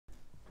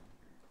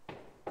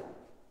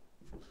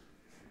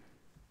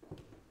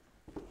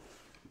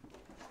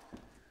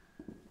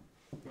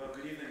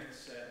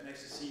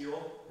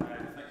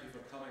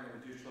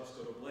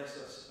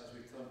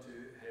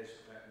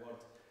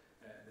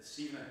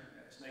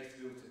nice to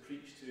be able to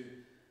preach to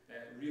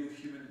real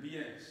human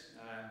beings.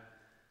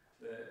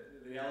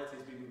 The reality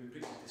has been we've been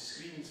preaching to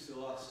screens for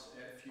the last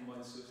few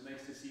months, so it's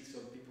nice to see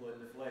some people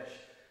in the flesh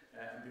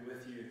and be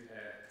with you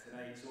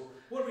tonight. So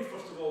I want to read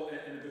first of all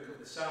in the book of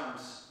the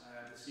Psalms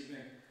this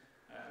evening.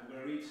 I'm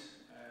going to read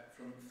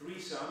from 3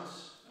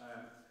 Psalms,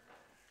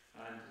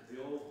 and they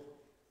all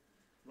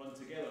run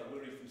together. I'm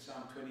going to read from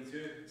Psalm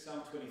 22,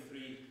 Psalm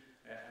 23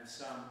 and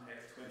Psalm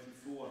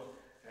 24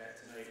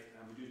 tonight,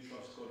 and we do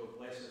trust God will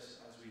bless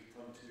us as we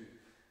turn to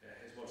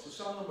His Word. So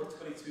Psalm number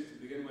 22 to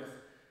begin with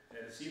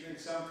this evening.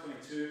 Psalm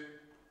 22,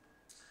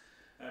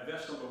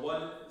 verse number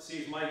 1,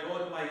 says, my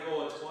God, why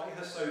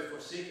hast thou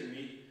forsaken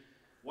me?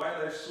 Why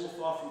art thou so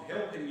far from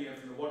helping me and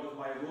from the word of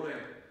my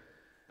roaring?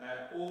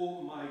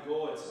 O my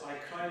God, I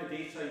cry in the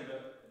daytime,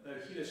 but thou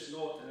hearest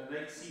not, in the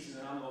night season,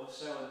 and I am not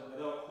silent.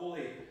 Thou art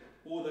holy,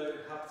 O thou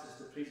inhabitest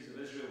the praises of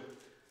Israel.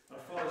 Our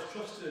fathers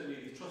trusted in me,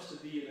 they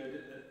trusted thee,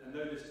 and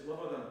thou didst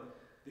deliver them.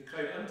 They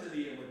cried unto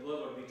thee, and were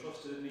delivered. They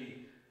trusted in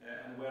thee,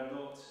 and were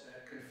not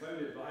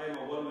confounded. But I am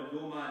a worm and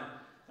no man,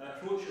 an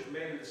approach of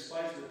men and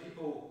despise of the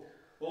people.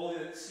 All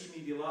they that see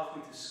me, they laugh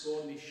me to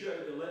scorn. They shoot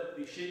out the lip,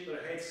 they shake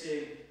their head,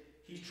 saying,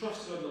 he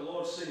trusted on the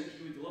Lord, saying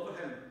he would deliver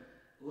him.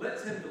 Let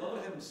him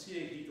deliver him,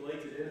 seeing he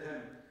delighted in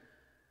him.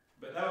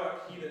 But thou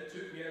art he that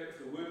took me out of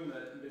the womb,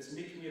 that is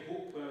making me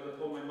hope when I was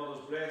upon my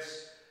mother's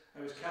breast.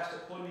 I was cast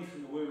upon me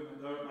from the womb,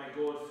 and thou art my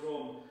God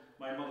from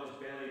my mother's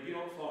belly. Be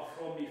not far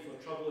from me,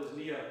 for trouble is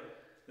near.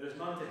 There is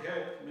none to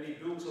help. Many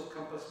bulls have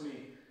compassed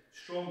me.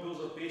 Strong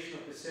bulls of Bashan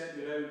have beset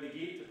me round. They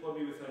gaped upon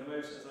me with their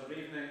mouths as a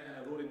ravening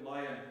and a roaring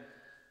lion.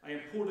 I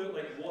am poured out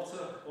like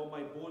water, all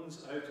my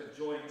bones are out of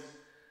joint.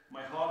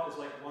 My heart is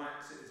like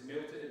wax, it is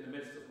melted in the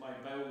midst of my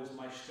bowels.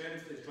 My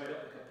strength is dried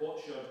up like a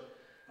potsherd,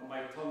 and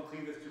my tongue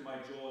cleaveth to my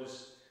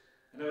jaws.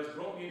 And thou hast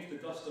brought me into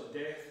the dust of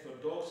death, for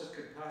dogs have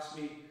compassed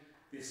me.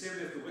 The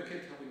assembly of the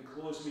wicked have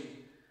enclosed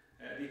me.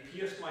 They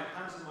pierced my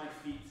hands and my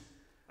feet.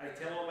 I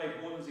tell all my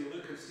bones, they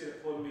look and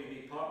stare upon me.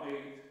 They part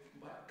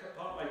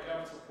my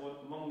garments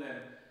among them,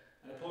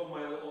 and upon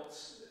my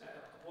lots,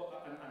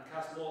 and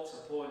cast lots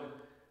upon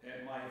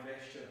my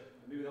vesture.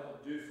 And maybe that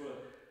will do for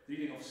the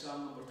reading of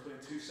Psalm number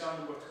 22. Psalm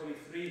number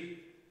 23,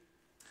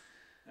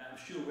 I'm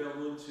sure well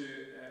known to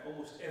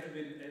almost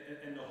everyone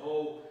in the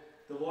hall.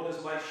 The Lord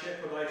is my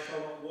shepherd, I shall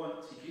not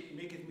want. He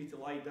maketh me to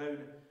lie down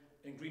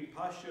in green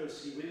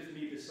pastures. He leadeth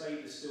me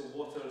beside the still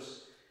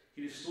waters.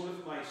 He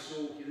restoreth my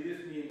soul. He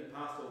leadeth me in the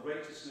path of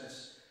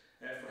righteousness.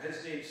 For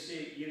his name's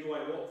sake, yea, though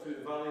I walk through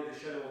the valley of the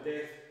shadow of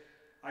death,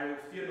 I will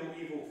fear no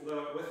evil, for thou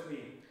art with me.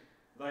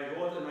 Thy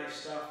rod and thy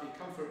staff, they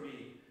comfort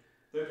me.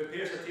 Thou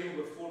preparest a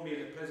table before me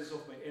in the presence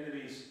of my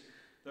enemies.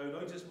 Thou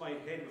anointest my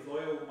head with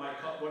oil, my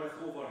cup runneth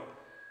over.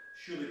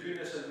 Surely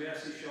goodness and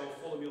mercy shall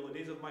follow me all the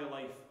days of my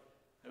life,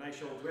 and I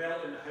shall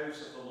dwell in the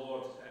house of the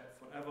Lord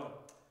forever.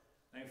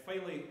 And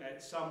finally,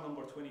 Psalm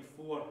number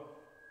 24.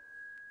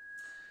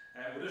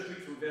 We'll just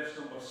read from verse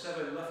number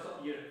 7. Lift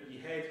up ye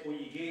head, O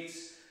ye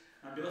gates,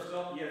 and be lifted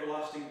up, ye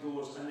everlasting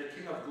doors, and the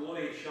King of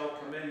glory shall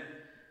come in.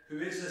 Who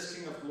is this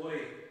King of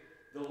glory?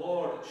 The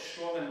Lord,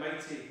 strong and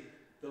mighty,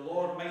 the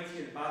Lord mighty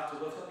in battle.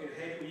 Lift up your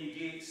head, O ye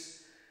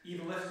gates,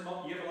 even lift them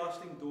up, ye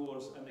everlasting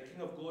doors, and the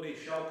King of glory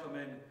shall come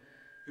in.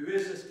 Who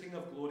is this King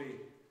of glory?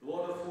 The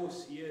Lord of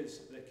hosts, he is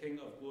the King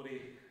of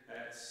glory,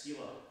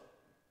 Selah.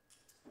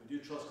 We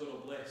do trust God will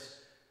bless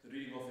the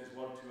reading of his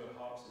word to our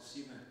hearts this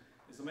evening.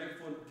 Is the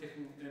microphone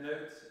kicking in and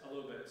out a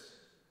little bit?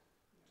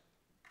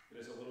 It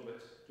is a little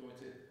bit. Do you want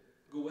to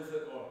go with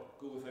it or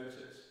go without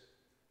it?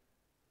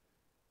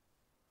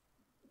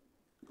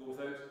 Go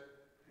without?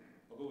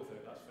 I'll go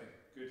without, that's fine.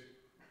 Good.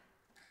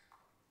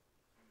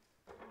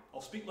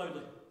 I'll speak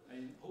loudly,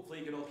 and hopefully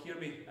you can all hear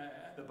me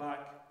at the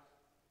back.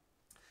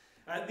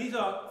 These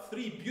are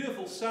 3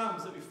 beautiful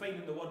psalms that we find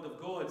in the Word of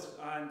God,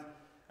 and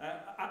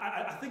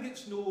I think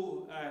it's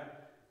no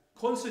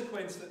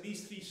consequence that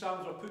these 3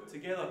 psalms are put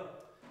together.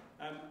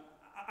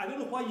 I don't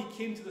know why you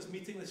came to this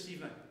meeting this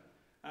evening.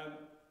 I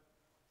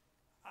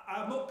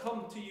have not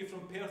come to you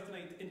from Perth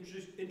tonight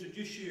to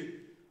introduce you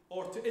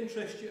or to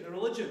interest you in a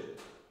religion.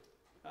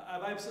 I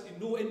have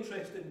absolutely no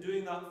interest in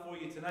doing that for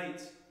you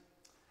tonight.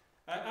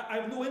 I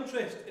have no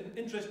interest in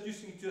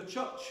introducing you to a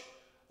church,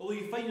 although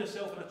you find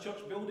yourself in a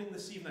church building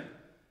this evening.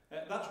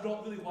 That's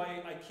not really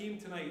why I came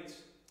tonight.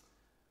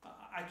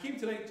 I came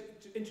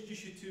tonight to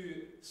introduce you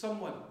to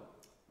someone,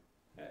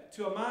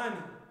 to a man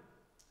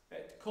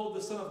called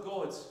the Son of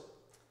God,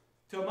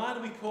 to a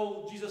man we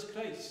call Jesus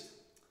Christ,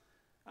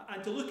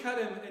 and to look at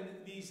him in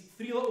these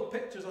 3 little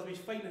pictures as we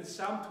find in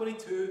Psalm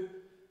 22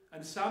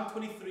 and Psalm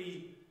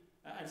 23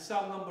 and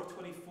Psalm number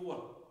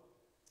 24.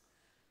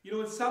 You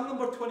know, in Psalm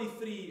number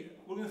 23,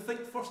 we're going to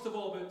think first of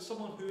all about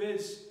someone who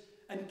is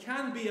and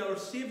can be our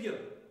Saviour.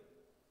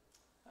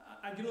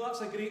 And you know, that's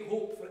a great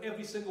hope for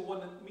every single one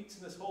that meets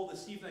in this hall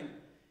this evening.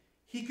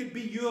 He could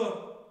be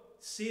your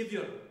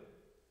Saviour.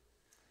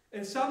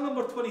 In Psalm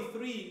number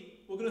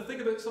 23, we're going to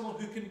think about someone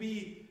who can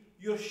be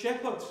your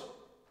shepherd.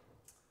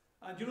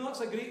 And you know,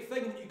 that's a great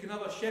thing that you can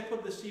have a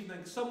shepherd this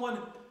evening. Someone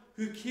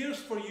who cares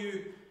for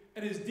you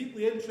and is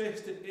deeply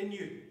interested in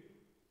you.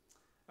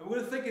 And we're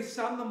going to think of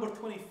Psalm number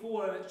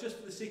 24, and it's just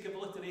for the sake of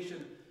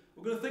alliteration.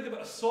 We're going to think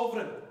about a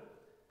sovereign.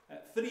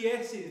 3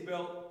 S's,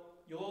 well,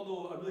 you'll all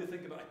know I really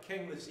think about a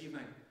king this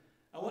evening.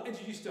 I want to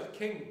introduce you to a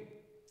king.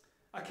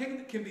 A king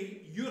that can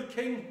be your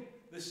king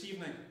this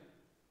evening.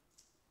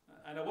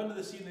 And I wonder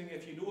this evening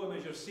if you know him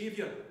as your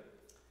Saviour,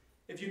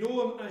 if you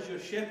know him as your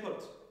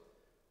shepherd,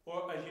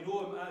 or as you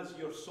know him as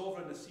your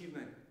sovereign this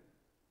evening.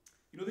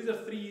 You know, these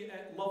are 3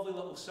 lovely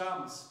little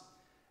psalms,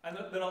 and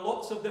there are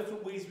lots of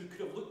different ways we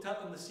could have looked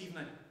at them this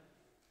evening.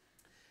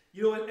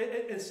 You know,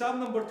 in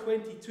Psalm number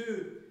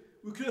 22,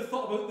 we could have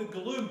thought about the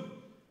gloom.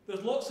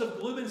 There's lots of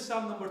gloom in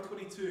Psalm number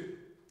 22.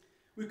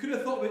 We could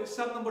have thought about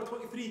Psalm number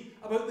 23,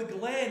 about the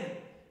glen.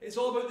 It's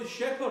all about the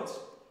shepherd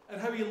and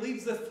how he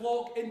leads the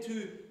flock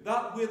into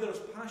that where there's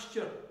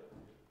pasture.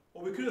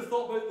 Or we could have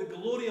thought about the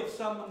glory of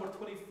Psalm number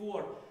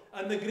 24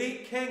 and the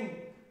great king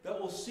that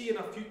we'll see in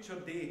a future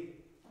day.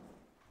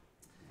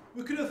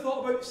 We could have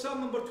thought about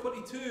Psalm number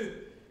 22.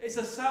 It's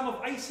a psalm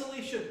of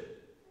isolation.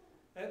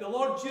 The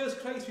Lord Jesus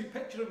Christ, we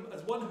picture him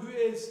as one who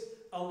is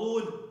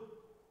alone.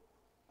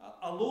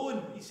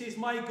 Alone. He says,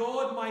 my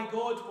God,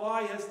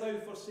 why hast thou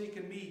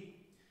forsaken me?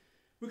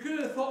 We could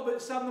have thought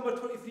about Psalm number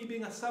 23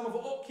 being a psalm of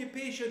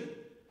occupation.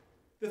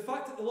 The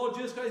fact that the Lord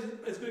Jesus Christ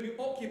is going to be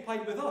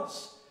occupied with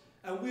us,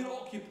 and we're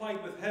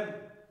occupied with him.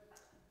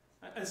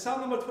 And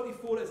Psalm number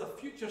 24 is a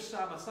future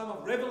psalm, a psalm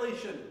of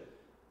revelation,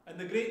 and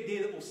the great day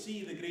that we'll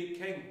see the great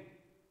king.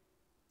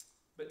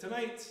 But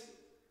tonight,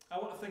 I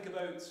want to think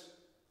about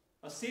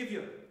a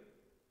Saviour,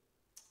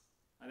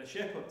 and a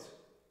shepherd,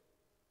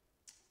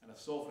 and a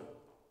sovereign.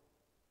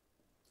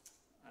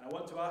 And I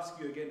want to ask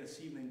you again this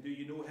evening, do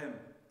you know him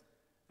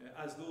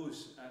as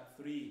those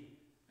 3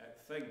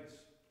 things?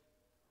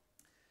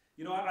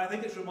 You know, I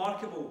think it's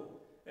remarkable.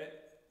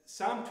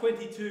 Psalm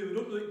 22, we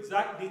don't know the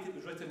exact date it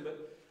was written,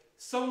 but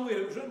somewhere,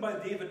 it was written by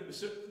David, it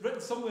was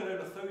written somewhere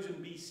around 1000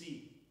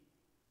 BC.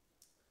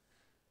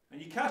 And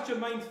you cast your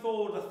mind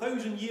forward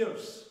 1,000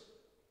 years,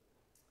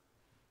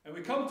 and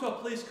we come to a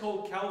place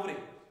called Calvary.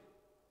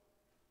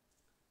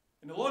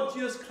 And the Lord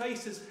Jesus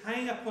Christ is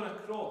hanging upon a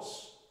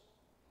cross.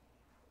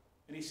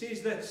 And he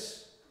says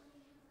this,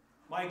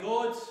 my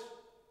God,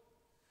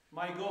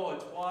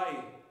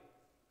 why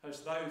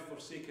hast thou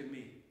forsaken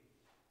me?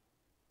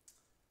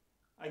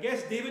 I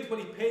guess David, when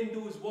he penned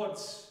those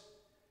words,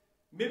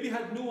 maybe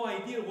had no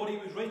idea what he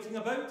was writing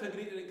about to a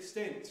greater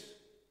extent.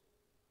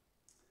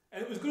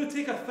 And it was going to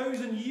take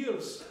 1,000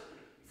 years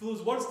for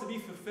those words to be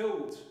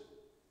fulfilled.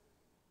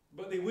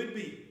 But they would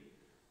be.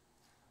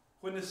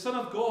 When the Son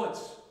of God,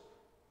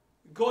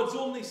 God's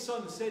only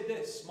Son, said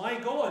this, my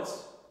God,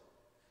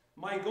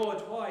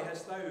 why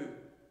hast thou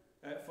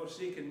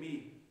forsaken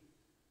me?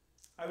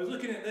 I was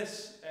looking at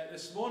this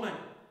this morning.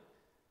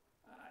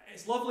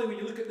 It's lovely when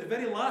you look at the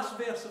very last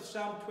verse of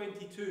Psalm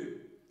 22,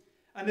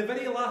 and the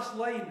very last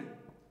line,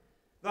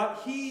 that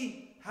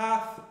he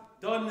hath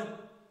done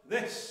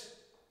this.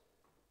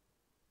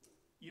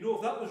 You know,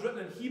 if that was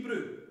written in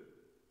Hebrew,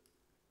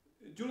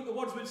 do you know what the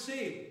words would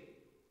say?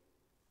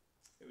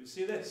 It would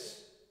say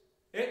this,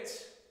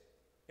 it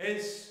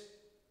is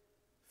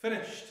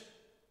finished.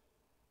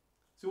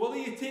 So whether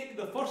you take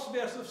the first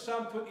verse of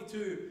Psalm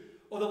 22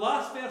 or the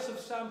last verse of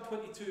Psalm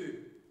 22,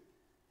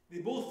 they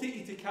both take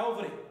you to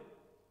Calvary.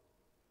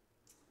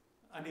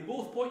 And they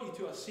both point you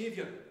to a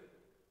Saviour.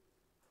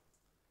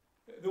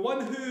 The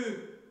one who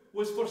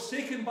was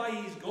forsaken by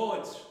his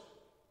God,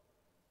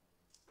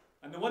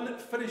 and the one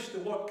that finished the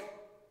work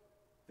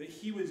that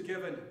he was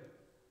given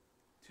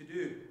to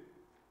do.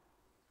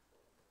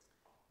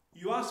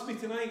 You ask me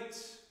tonight,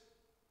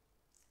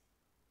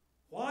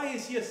 why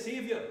is he a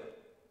Saviour?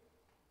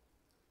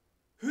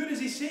 Who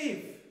does he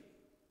save?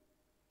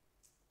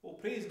 Well,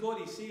 praise God,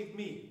 he saved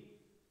me.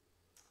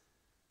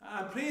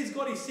 And praise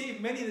God, he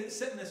saved many that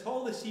sit in this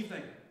hall this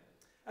evening.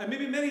 And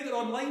maybe many that are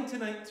online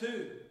tonight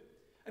too.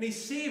 And he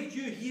saved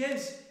you. He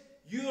is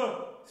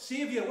your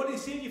Saviour. What did he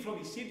save you from?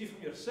 He saved you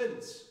from your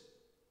sins.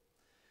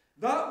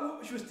 That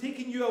which was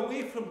taking you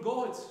away from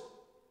God.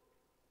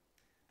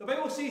 The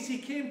Bible says he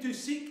came to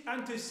seek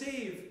and to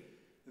save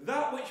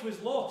that which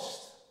was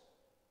lost.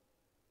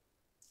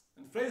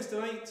 And friends,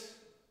 tonight,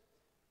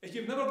 if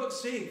you've never got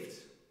saved,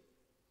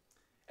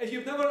 if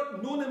you've never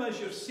known him as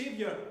your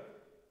Saviour,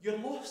 you're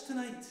lost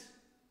tonight.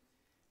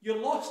 You're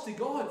lost to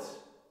God.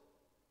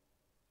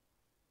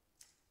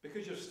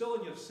 Because you're still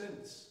in your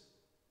sins.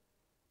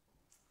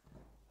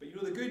 But you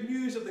know, the good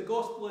news of the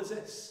gospel is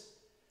this,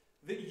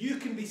 that you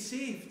can be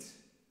saved.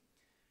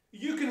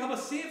 You can have a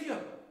Saviour.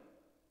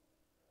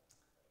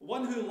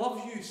 One who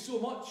loves you so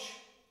much.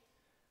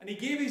 And he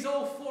gave his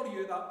all for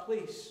you at that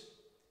place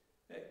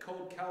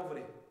called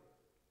Calvary.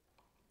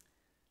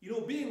 You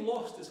know, being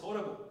lost is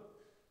horrible.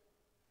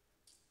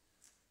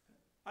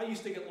 I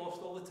used to get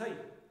lost all the time.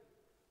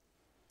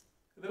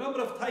 The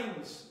number of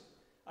times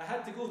I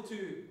had to go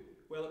to,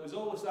 well, it was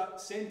always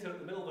that centre at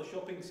the middle of a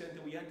shopping centre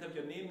where you had to have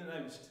your name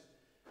announced.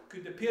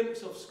 Could the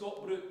parents of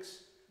Scott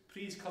Brooks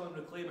please come and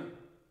reclaim him?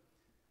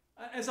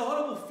 It's a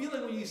horrible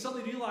feeling when you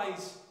suddenly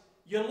realise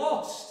you're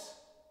lost.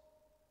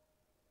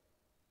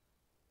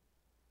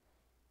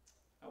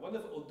 wonder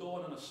if it will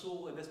dawn on a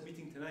soul in this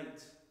meeting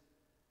tonight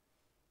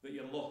that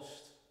you're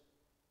lost.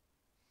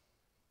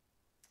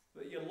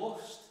 That you're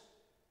lost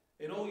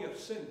in all your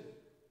sin.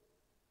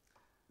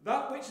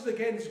 That which is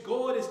against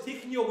God is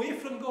taking you away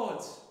from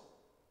God.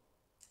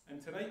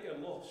 And tonight you're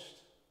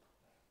lost.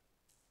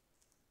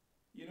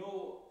 You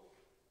know,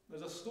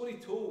 there's a story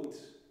told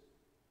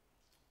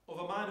of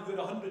a man who had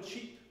 100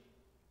 sheep.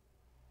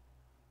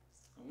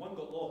 And one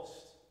got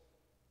lost.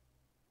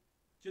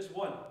 Just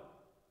one.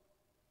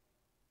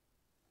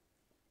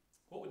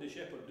 What would the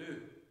shepherd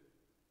do?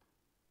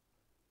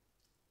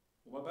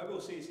 Well, my Bible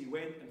says he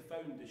went and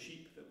found the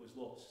sheep that was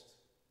lost.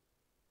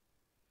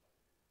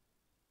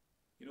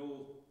 You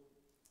know,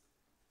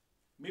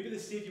 maybe the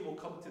Saviour will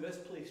come to this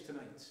place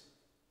tonight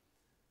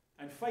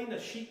and find a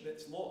sheep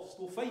that's lost.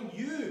 Will find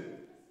you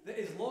that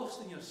is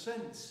lost in your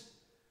sins,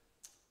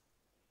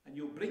 and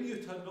He'll bring you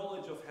to a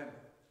knowledge of Him.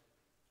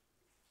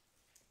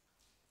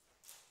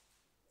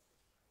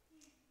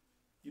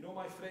 You know,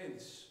 my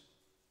friends,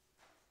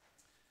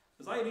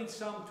 as I read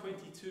Psalm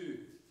 22,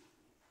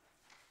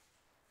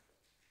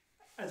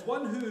 as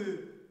one who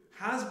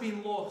has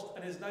been lost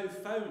and is now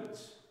found,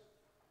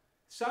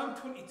 Psalm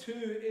 22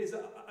 is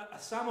a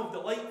psalm of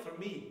delight for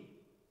me,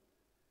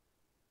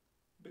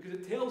 because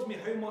it tells me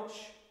how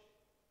much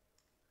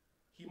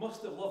He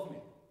must have loved me.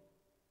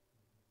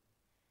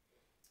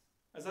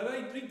 As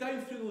I read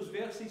down through those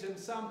verses in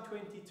Psalm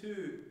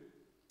 22,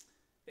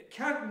 it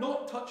can't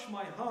not touch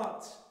my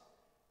heart,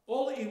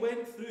 all that He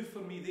went through for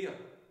me there.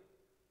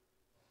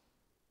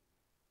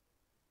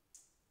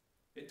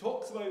 It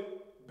talks about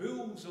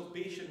bulls of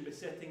Bashan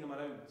besetting Him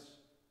around.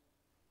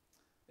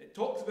 It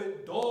talks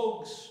about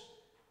dogs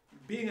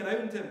being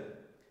around Him.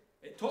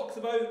 It talks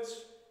about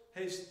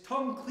His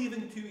tongue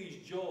cleaving to His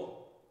jaw.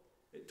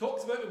 It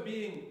talks about Him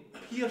being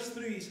pierced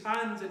through His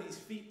hands and His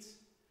feet.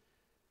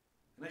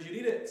 And as you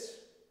read it,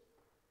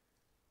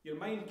 your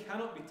mind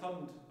cannot be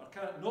turned, or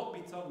cannot not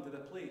be turned to the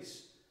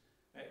place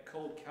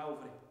called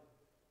Calvary.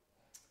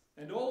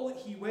 And all that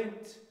He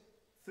went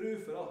through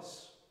for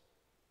us.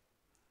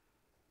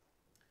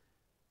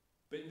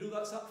 But you know,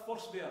 that's that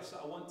first verse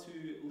that I want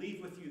to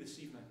leave with you this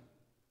evening.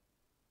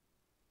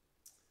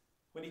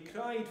 When He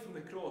cried from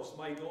the cross,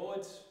 my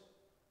God,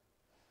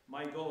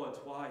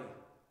 why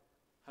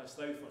hast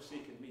Thou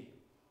forsaken me?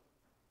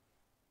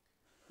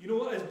 You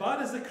know, as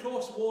bad as the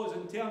cross was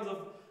in terms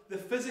of the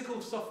physical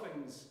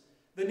sufferings,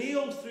 the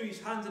nails through His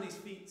hands and His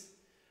feet,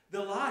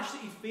 the lash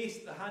that He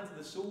faced at the hands of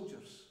the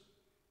soldiers,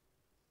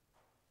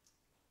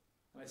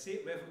 and I say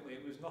it reverently,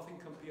 it was nothing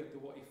compared to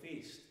what He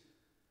faced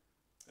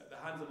at the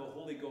hands of a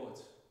holy God.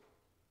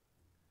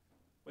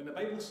 When the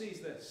Bible says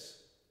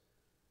this,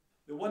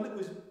 the one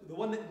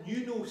that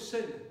knew no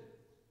sin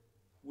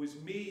was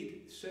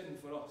made sin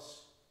for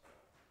us.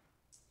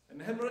 And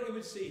the hymn writer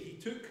would say, He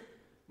took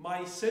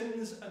my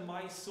sins and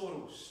my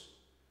sorrows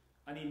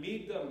and He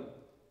made them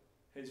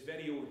His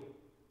very own.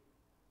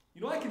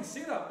 You know, I can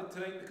say that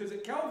tonight because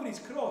at Calvary's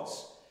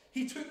cross,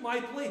 He took my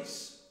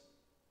place.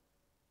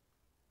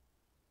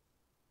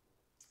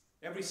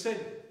 Every sin,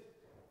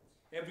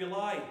 every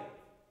lie,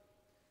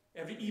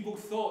 every evil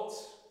thought,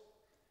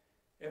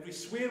 every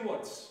swear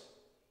words,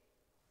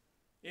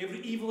 every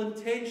evil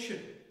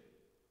intention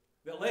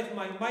that left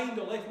my mind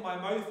or left my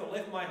mouth or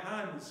left my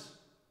hands,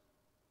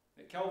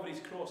 at Calvary's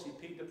cross He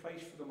paid the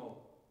price for them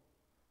all.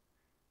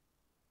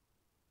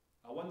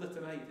 I wonder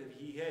tonight if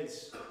He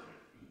is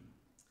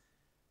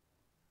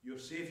your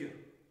Saviour.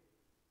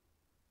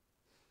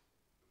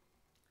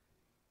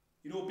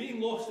 You know,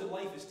 being lost in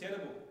life is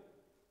terrible.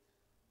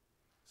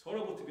 It's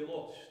horrible to be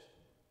lost.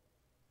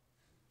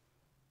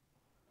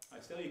 I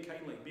tell you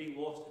kindly, being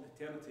lost in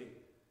eternity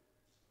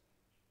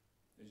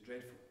is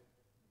dreadful.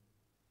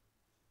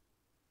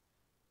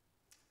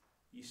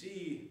 You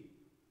see,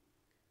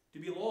 to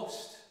be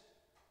lost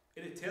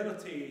in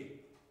eternity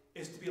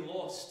is to be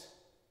lost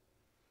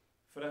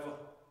forever.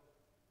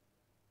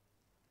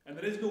 And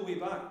there is no way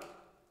back.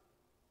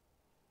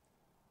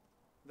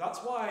 That's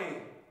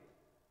why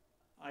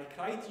I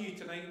cry to you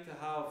tonight to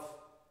have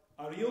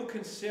a real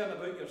concern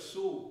about your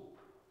soul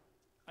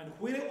and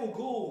where it will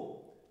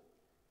go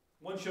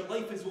once your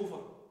life is over.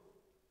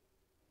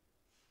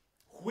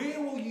 Where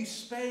will you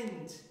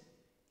spend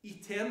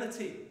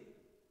eternity?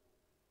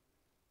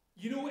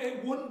 You know,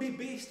 it won't be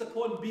based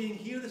upon being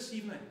here this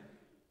evening.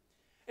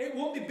 It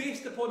won't be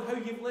based upon how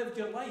you've lived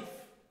your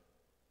life.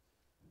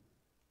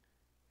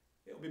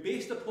 It will be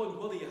based upon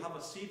whether you have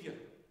a Saviour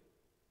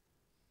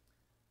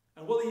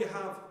and whether you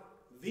have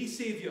the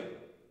Saviour,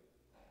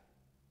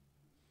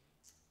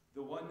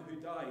 the one who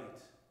died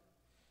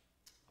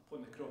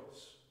upon the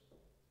cross.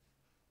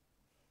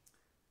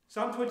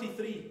 Psalm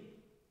 23.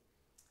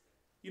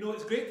 You know,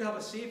 it's great to have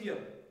a Saviour.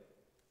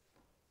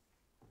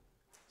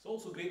 It's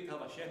also great to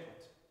have a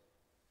shepherd.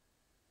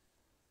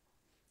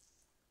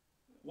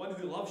 One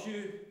who loves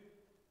you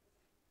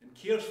and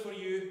cares for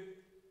you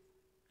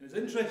and is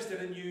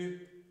interested in you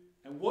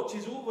and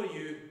watches over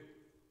you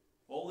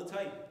all the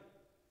time.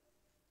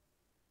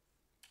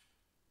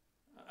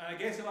 And I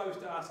guess if I was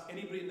to ask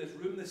anybody in this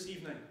room this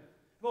evening,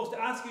 if I was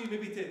to ask you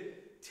maybe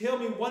tell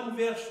me one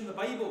verse from the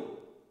Bible,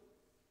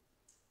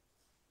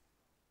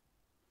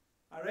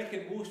 I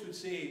reckon most would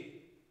say,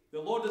 the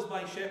Lord is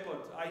my shepherd,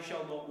 I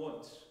shall not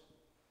want.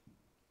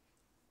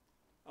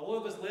 A lot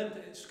of us learned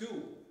it at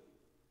school.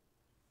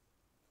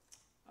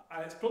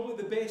 And it's probably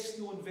the best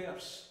known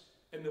verse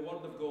in the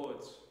Word of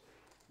God.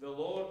 The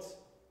Lord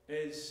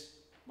is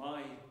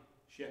my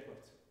shepherd.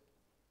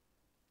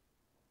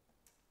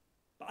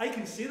 But I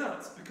can say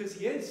that because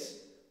He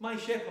is my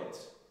shepherd.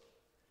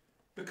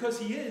 Because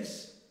He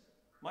is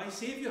my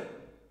Saviour.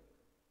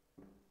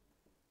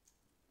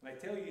 And I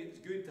tell you, it's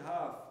good to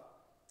have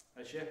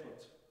a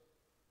shepherd.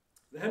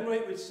 The hymn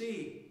writer would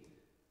say,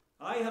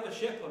 I have a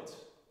shepherd,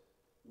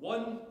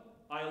 one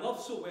I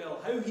love so well,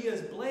 how he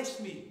has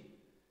blessed me,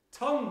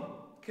 tongue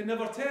can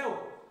never tell.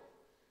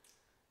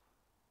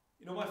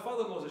 You know, my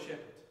father-in-law is a shepherd.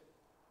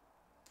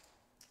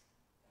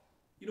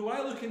 You know, when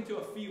I look into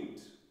a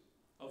field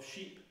of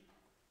sheep,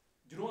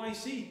 do you know what I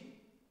see?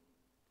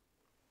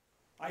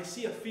 I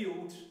see a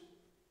field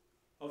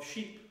of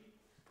sheep.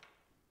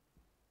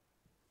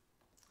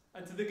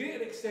 And to the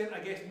greater extent, I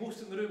guess,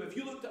 most in the room, if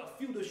you looked at a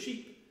field of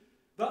sheep,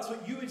 that's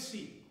what you would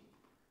see.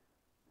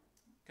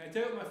 Can I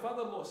tell you what my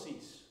father-in-law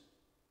sees?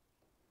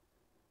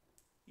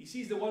 He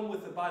sees the one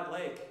with the bad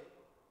leg.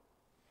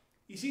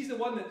 He sees the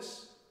one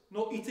that's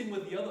not eating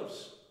with the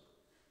others.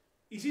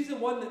 He sees the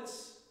one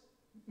that's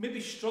maybe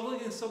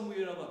struggling in some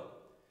way or other.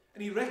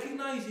 And he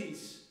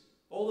recognises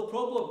all the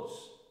problems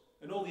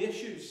and all the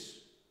issues.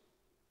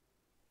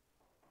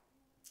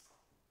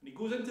 And he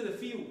goes into the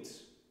field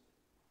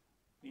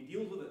and he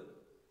deals with it.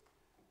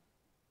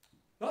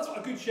 That's what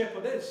a good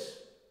shepherd is.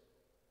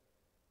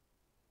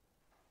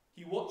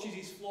 He watches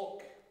his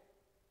flock.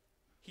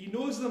 He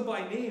knows them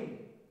by name.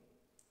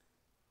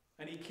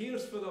 And he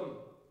cares for them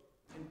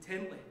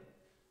intently.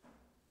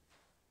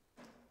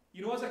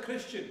 You know, as a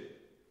Christian,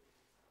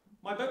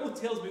 my Bible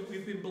tells me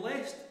we've been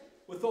blessed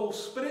with all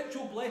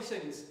spiritual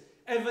blessings,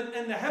 even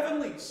in the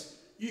heavenlies.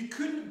 You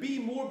couldn't be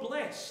more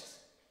blessed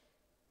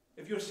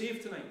if you're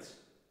saved tonight.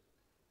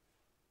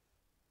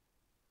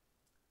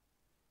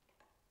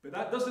 But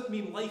that doesn't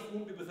mean life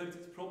won't be without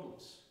its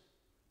problems.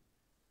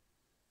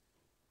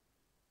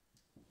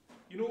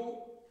 You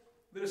know,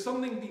 there is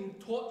something being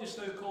taught just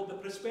now called the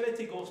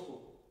prosperity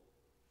gospel.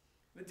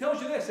 And it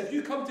tells you this: if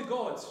you come to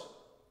God,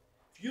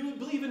 if you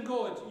believe in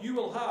God, you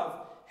will have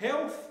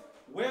health,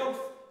 wealth,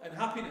 and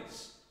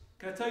happiness.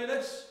 Can I tell you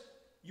this?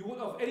 You won't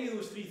have any of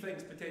those three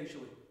things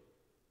potentially.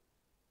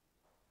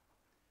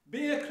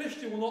 Being a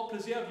Christian will not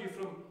preserve you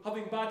from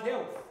having bad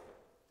health.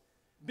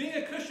 Being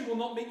a Christian will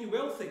not make you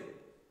wealthy.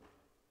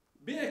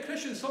 Being a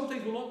Christian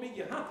sometimes will not make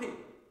you happy.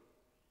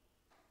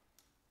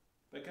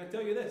 But can I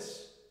tell you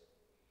this?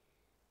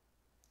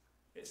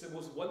 It's the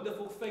most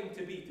wonderful thing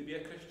to be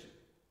a Christian.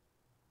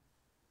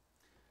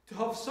 To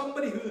have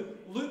somebody who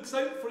looks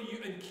out for you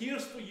and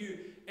cares for you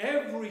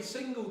every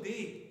single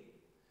day,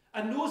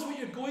 and knows what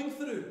you're going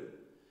through,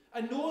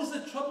 and knows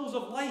the troubles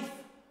of life,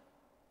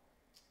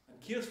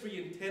 and cares for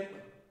you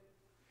intently.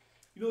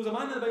 You know, there's a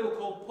man in the Bible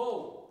called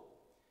Paul.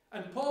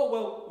 And Paul,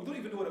 well, we don't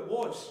even know what it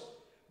was,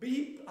 but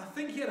I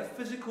think he had a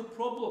physical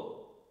problem.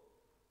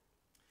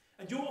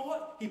 And you know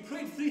what? He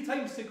prayed 3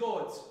 times to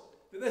God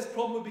that this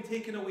problem would be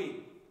taken away.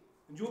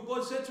 And you know what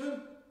God said to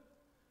him?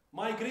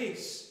 My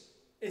grace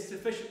is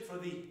sufficient for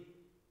thee.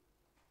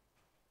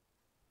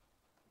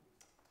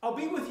 I'll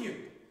be with you.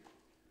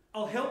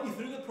 I'll help you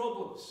through the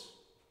problems.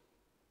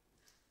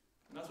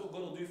 And that's what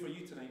God will do for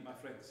you tonight, my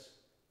friends.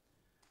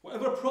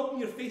 Whatever problem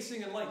you're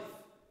facing in life,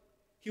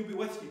 He'll be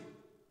with you.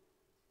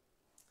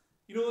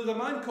 You know, there's a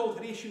man called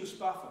Horatio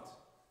Spafford.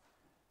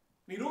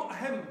 And he wrote a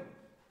hymn,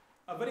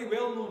 a very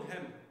well-known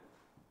hymn.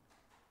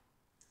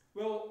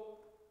 Well,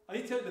 I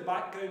need to tell you the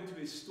background to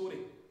his story.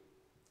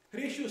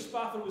 Horatio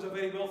Spafford was a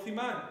very wealthy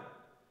man.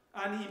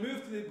 And he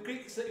moved to the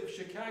great city of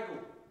Chicago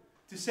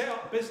to set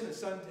up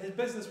business, and his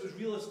business was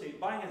real estate,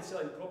 buying and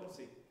selling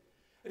property.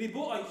 And he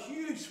bought a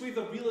huge swathe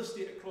of real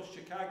estate across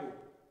Chicago.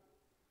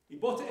 He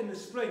bought it in the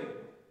spring.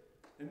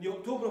 In the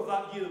October of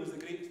that year, there was the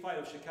Great Fire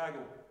of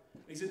Chicago.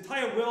 His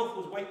entire wealth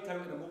was wiped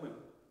out in a moment.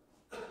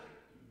 A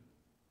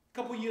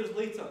couple of years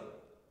later,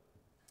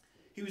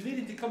 he was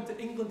needing to come to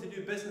England to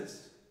do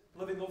business,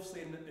 living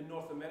obviously in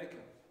North America.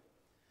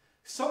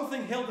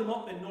 Something held him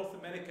up in North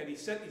America, and he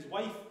sent his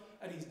wife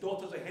and his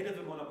daughters ahead of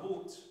him on a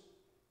boat.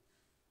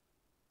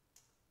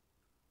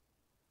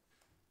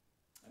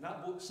 And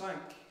that boat sank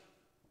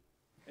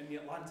in the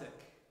Atlantic,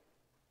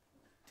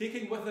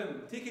 taking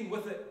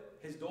with it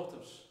his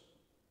daughters.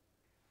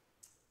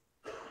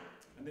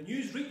 And the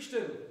news reached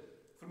him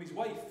from his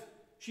wife.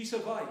 She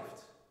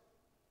survived.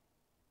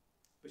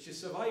 But she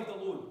survived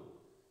alone.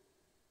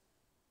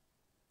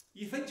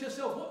 You think to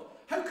yourself,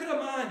 how could a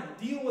man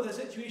deal with a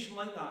situation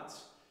like that?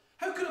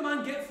 How could a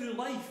man get through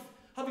life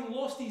having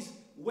lost his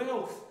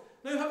wealth,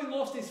 now having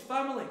lost his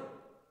family?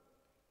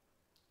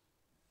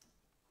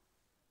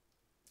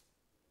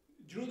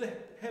 Do you know the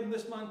hymn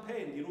this man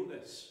penned? He wrote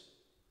this.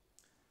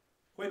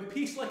 When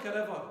peace like a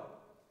river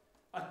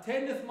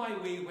attendeth my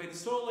way, when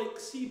sorrow like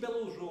sea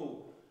billows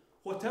roll,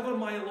 whatever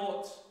my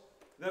lot,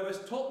 Thou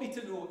hast taught me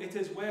to know, it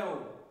is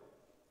well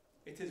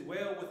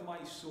with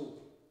my soul.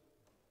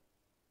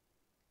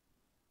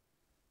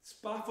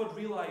 Spafford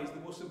realised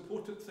the most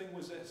important thing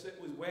was this: it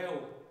was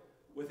well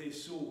with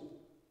his soul.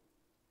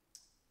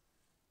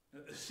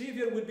 That the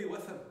Saviour would be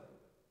with him.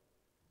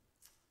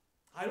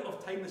 I don't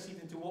have time this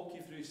evening to walk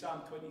you through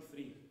Psalm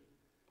 23.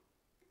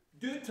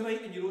 Do it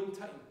tonight in your own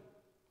time.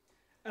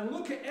 And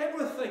look at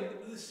everything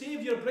that the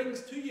Saviour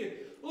brings to you.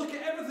 Look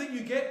at everything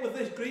you get with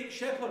this great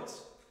shepherd.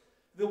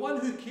 The one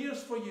who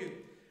cares for you.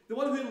 The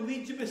one who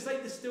leads you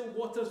beside the still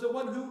waters. The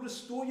one who will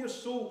restore your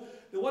soul.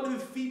 The one who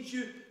feeds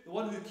you. The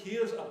one who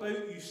cares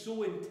about you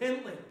so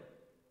intently.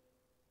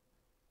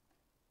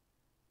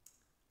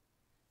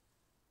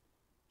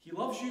 He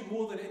loves you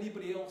more than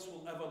anybody else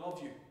will ever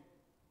love you.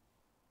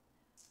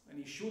 And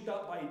he showed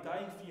that by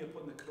dying for you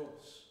upon the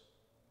cross.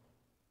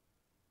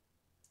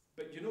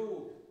 But you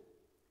know,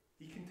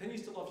 he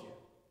continues to love you.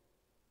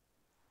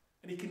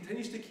 And he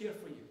continues to care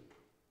for you.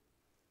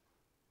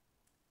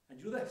 And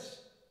you know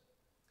this?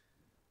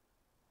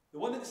 The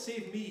one that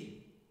saved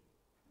me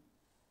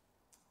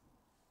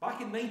back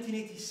in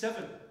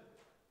 1987,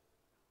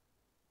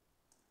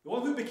 the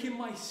one who became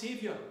my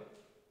Saviour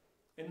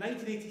in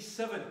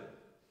 1987,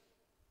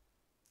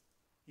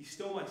 he's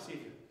still my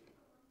Saviour.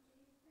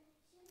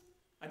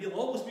 And he'll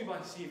always be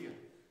my Saviour.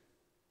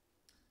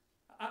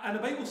 And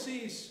the Bible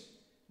says,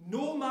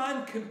 no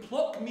man can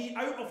pluck me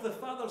out of the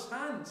Father's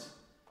hands.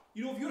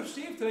 You know, if you're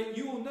saved tonight,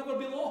 you will never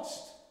be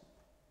lost.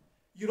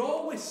 You're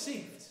always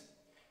saved.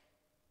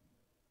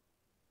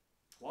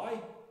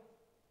 Why?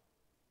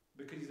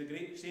 Because he's a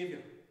great Saviour.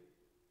 And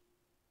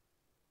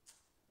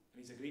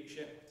he's a great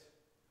shepherd.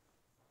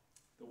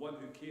 The one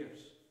who cares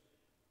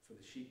for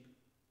the sheep.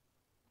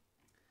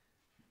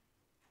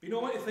 But you know,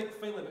 I want to think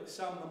finally about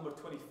Psalm number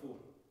 24.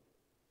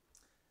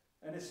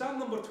 And in Psalm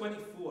number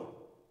 24,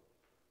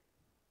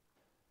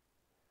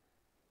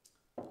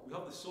 we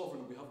have the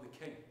sovereign, we have the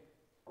king.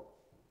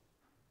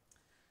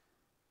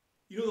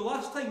 You know, the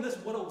last time this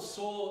world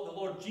saw the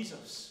Lord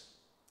Jesus,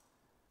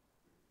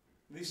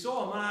 they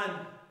saw a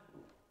man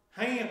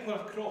hanging upon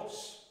a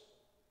cross,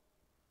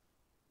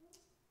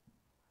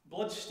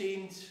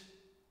 blood-stained,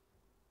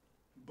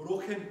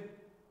 broken,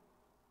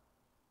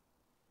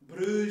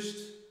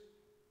 bruised.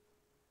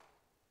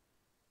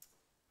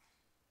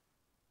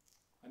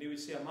 And he would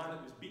say, a man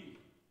that was beaten,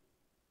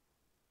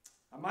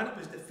 a man that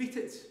was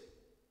defeated.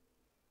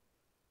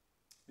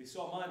 They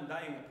saw a man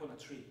dying upon a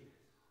tree.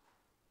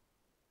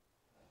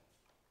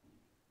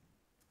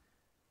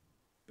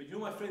 But you know,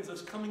 my friends,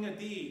 there's coming a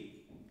day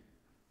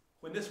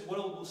when this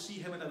world will see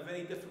him in a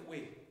very different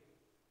way.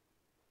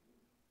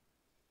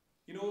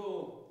 You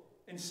know,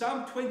 in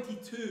Psalm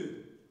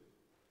 22,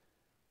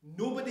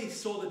 nobody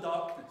saw the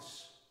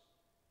darkness.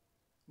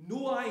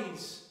 No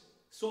eyes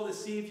saw the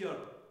Saviour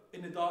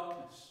in the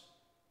darkness.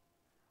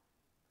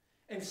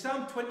 In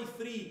Psalm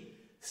 23,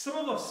 some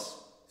of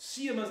us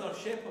see him as our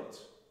shepherd.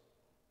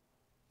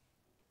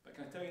 But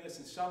can I tell you this,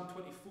 in Psalm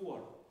 24,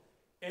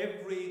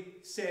 every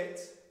set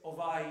of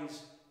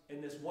eyes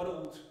in this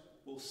world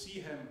will see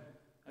him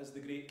as the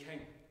great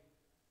king.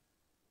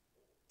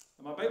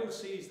 And my Bible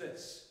says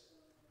this: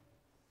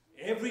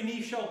 every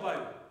knee shall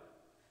bow,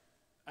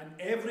 and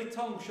every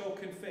tongue shall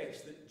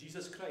confess that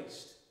Jesus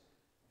Christ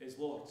is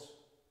Lord.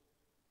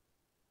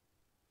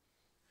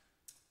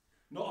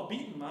 Not a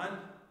beaten man,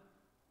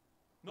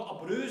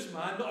 not a bruised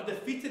man, not a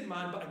defeated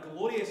man, but a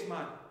glorious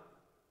man.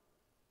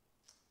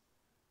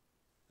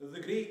 The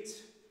great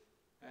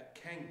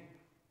king.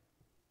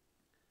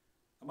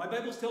 And my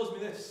Bible tells me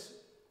this: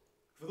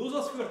 for those of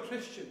us who are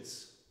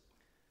Christians,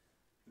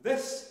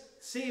 this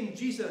same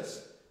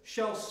Jesus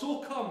shall so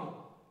come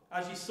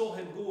as ye saw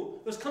him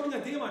go. There's coming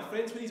a day, my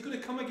friends, when he's going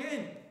to come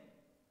again.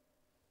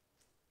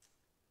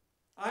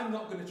 I'm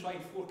not going to try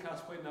and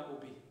forecast when that will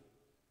be.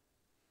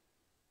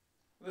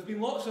 There's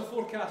been lots of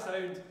forecasts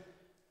around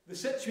the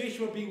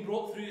situation we're being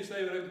brought through just now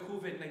around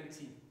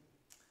COVID-19.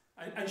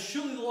 And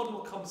surely the Lord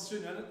will come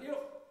soon. And you know,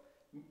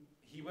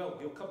 he will.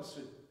 He'll come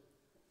soon.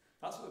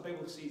 That's what the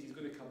Bible says. He's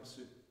going to come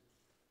soon.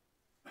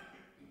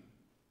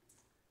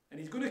 And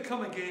he's going to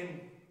come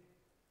again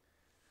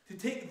to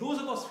take those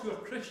of us who are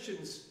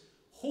Christians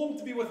home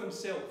to be with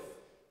himself.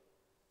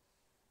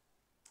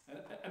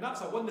 And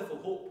that's a wonderful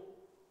hope.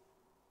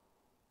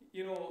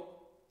 You know,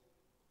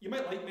 you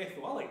might like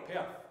Methil. I like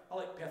Perth. I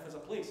like Perth as a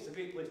place. It's a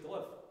great place to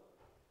live.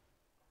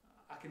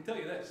 I can tell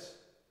you this: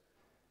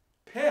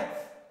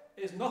 Perth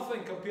is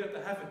nothing compared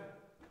to heaven.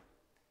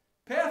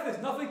 Perth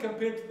is nothing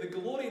compared to the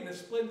glory and the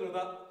splendour of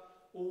that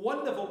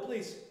wonderful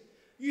place.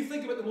 You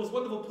think about the most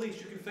wonderful place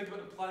you can think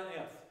about on planet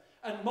Earth,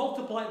 and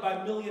multiply it by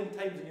 1,000,000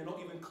 times, and you're not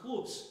even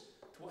close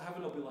to what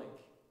heaven will be like.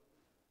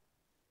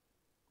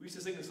 We used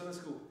to sing in Sunday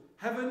school,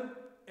 heaven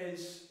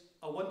is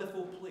a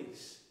wonderful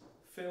place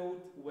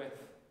filled with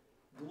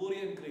glory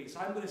and grace.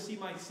 I'm going to see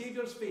my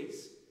Saviour's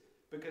face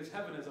because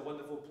heaven is a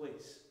wonderful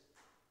place.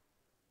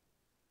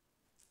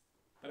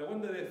 But I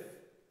wonder if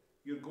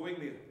you're going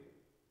there.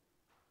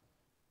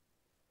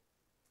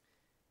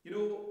 You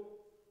know,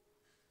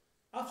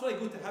 after I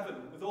go to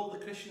heaven with all the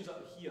Christians that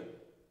are here,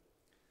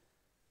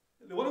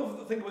 The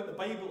wonderful thing about the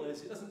Bible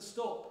is it doesn't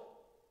stop.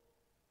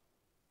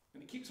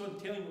 And it keeps on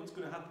telling you what's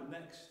going to happen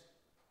next.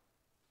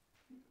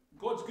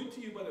 God's good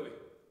to you, by the way.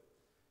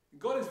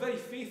 God is very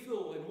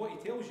faithful in what he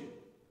tells you.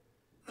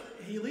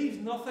 He leaves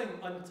nothing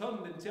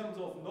unturned in terms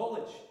of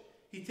knowledge.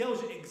 He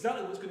tells you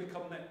exactly what's going to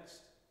come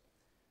next.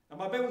 And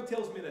my Bible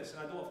tells me this, and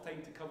I don't have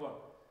time to cover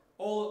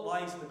all that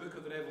lies in the book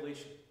of the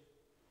Revelation.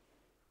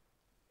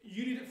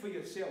 You read it for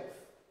yourself.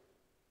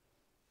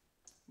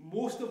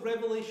 Most of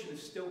Revelation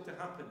is still to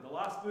happen. The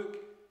last book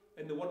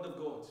in the Word of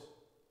God.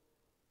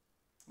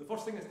 The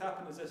first thing that's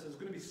happened is this: there's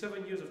going to be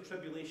 7 years of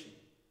tribulation.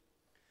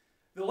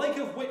 The like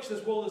of which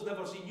this world has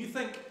never seen. You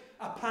think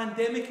a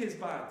pandemic is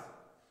bad.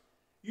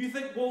 You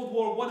think World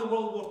War I and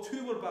World War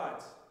II were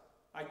bad.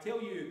 I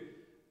tell you,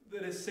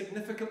 there is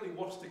significantly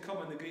worse to come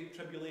in the Great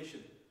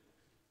Tribulation.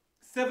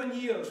 7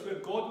 years where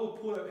God will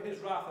pour out his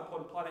wrath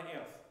upon planet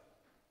Earth.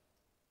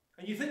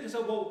 And you think to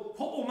yourself, well,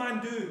 what will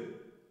man do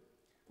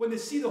when they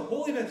see the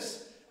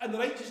holiness and the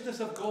righteousness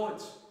of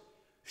God?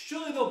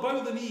 Surely they'll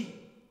bow the knee.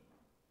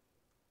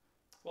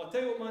 Well, I'll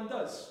tell you what man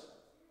does.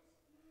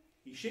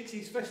 He shakes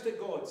his fist at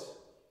God.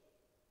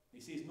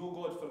 He says, no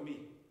God for me.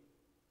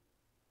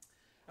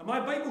 And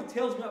my Bible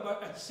tells me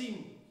about a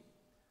scene.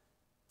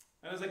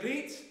 And there's a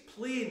great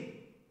plain.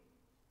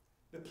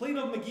 The plain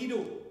of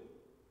Megiddo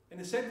in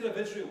the centre of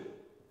Israel.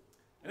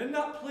 And in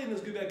that plain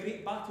there's going to be a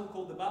great battle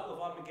called the Battle of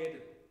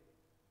Armageddon.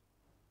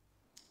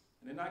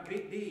 And in that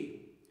great day,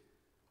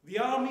 the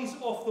armies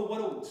of the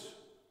world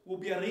will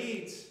be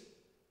arrayed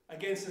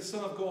against the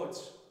Son of God.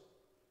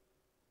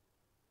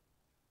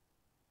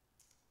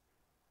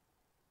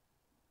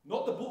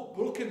 Not the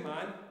broken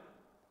man,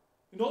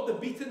 not the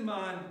beaten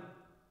man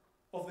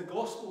of the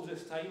Gospels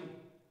this time,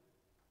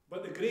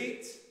 but the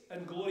great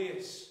and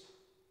glorious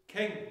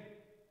King.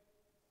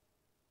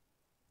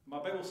 My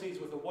Bible says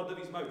with the word of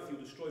his mouth he'll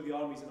destroy the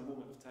armies in a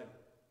moment of time.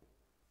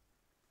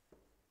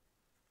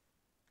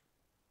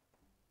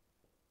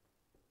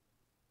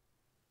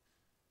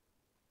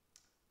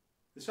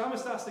 The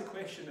psalmist asks the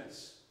question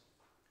this: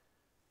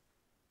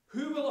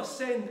 who will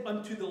ascend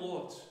unto the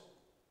Lord?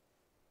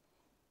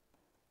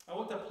 I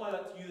want to apply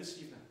that to you this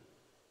evening.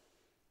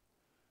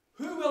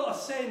 Who will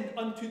ascend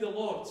unto the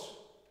Lord?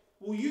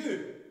 Will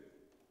you?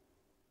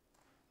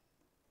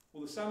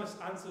 Well, the psalmist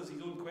answers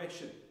his own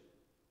question.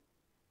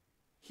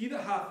 He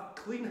that hath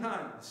clean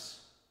hands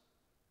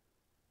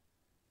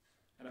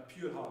and a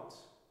pure heart.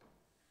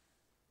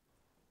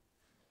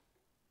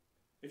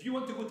 If you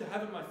want to go to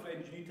heaven, my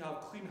friends, you need to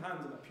have clean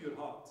hands and a pure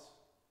heart.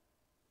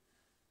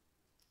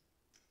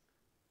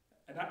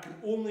 And that can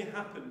only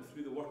happen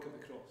through the work of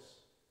the cross.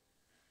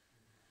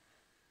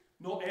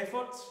 Not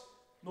effort,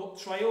 not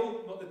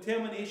trial, not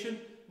determination,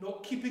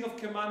 not keeping of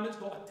commandments,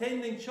 not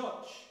attending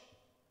church,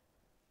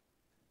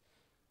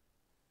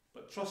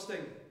 but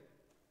trusting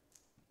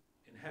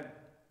in him.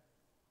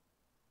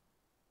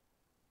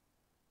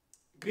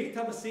 Great to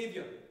have a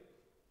Saviour.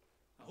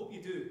 I hope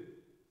you do.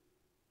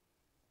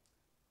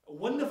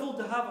 Wonderful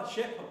to have a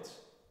shepherd,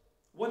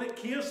 one that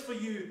cares for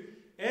you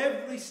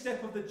every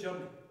step of the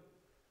journey.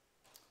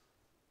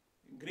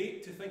 And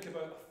great to think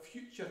about a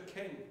future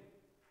king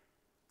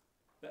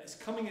that is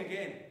coming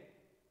again.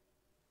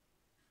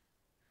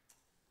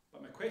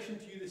 But my question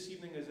to you this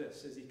evening is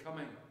this: is he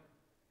coming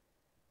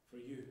for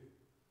you?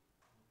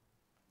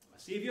 A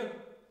Saviour,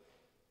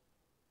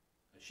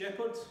 a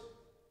shepherd,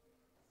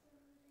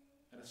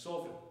 and a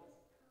sovereign.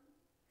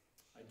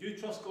 I do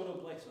trust God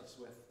will bless us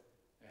with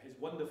his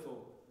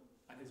wonderful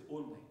and his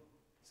only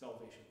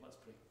salvation. Let's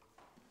pray.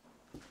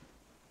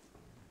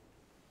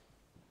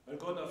 Our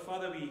God and our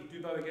Father, we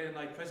do bow again in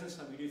thy presence,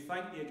 and we do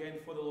thank thee again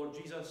for the Lord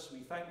Jesus.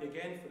 We thank thee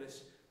again for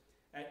this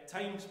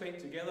time spent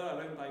together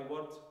around thy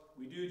word.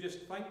 We do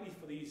just thank thee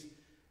for these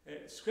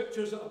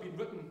scriptures that have been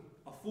written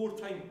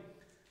aforetime,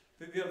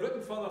 that they are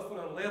written, Father, for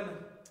our learning.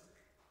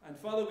 And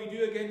Father, we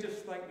do again just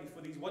thank thee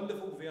for these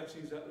wonderful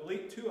verses that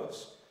relate to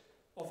us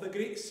of the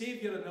great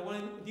Saviour and the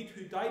one indeed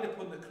who died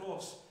upon the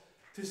cross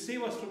to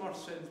save us from our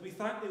sins. We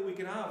thank thee that we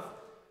can have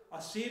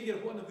a Saviour,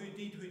 one who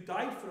indeed who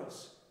died for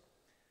us.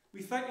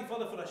 We thank thee,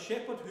 Father, for a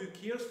shepherd who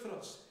cares for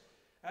us,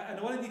 and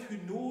one indeed who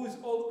knows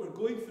all that we're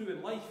going through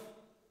in life.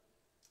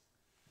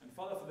 And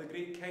Father, for the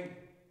great King,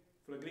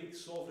 for a great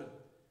sovereign,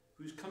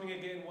 who's coming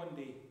again one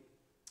day.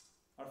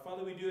 Our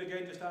Father, we do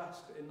again just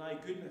ask in thy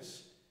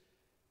goodness,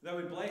 thou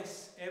would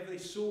bless every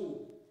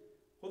soul,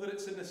 whether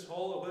it's in this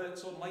hall or whether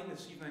it's online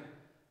this evening,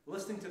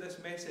 listening to this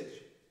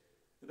message,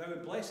 that thou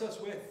would bless us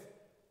with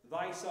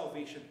thy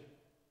salvation.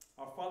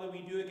 Our Father, we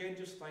do again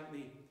just thank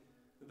thee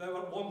that thou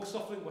art long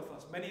suffering with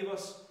us. Many of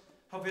us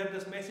have heard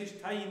this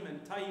message time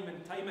and time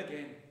and time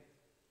again.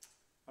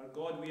 Our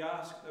God, we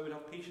ask thou would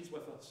have patience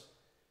with us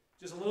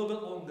just a little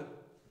bit longer,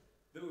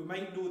 that we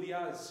might know thee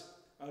as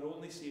our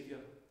only Saviour.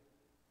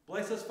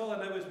 Bless us,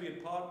 Father, now as we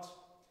depart.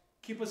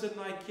 Keep us in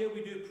thy care,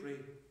 we do pray.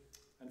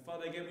 And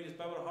Father, again we just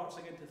bow our hearts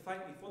again to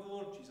thank thee for the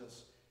Lord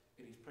Jesus,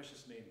 in his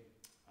precious name.